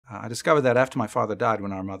I discovered that after my father died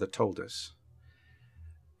when our mother told us.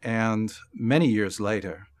 And many years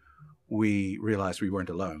later, we realized we weren't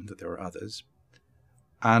alone, that there were others.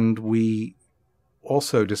 And we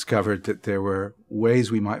also discovered that there were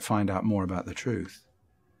ways we might find out more about the truth.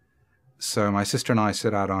 So my sister and I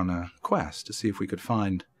set out on a quest to see if we could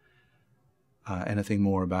find anything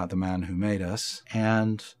more about the man who made us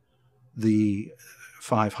and the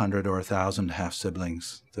 500 or 1,000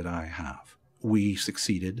 half-siblings that I have. We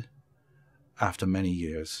succeeded, after many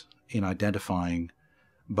years, in identifying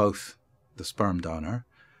both the sperm donor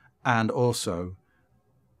and also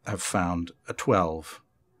have found 12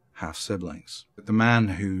 half-siblings. The man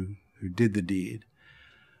who did the deed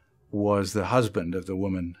was the husband of the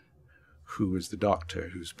woman who was the doctor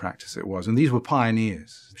whose practice it was. And these were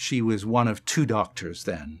pioneers. She was one of 2 doctors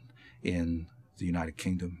then in the United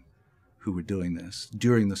Kingdom who were doing this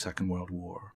during the Second World War.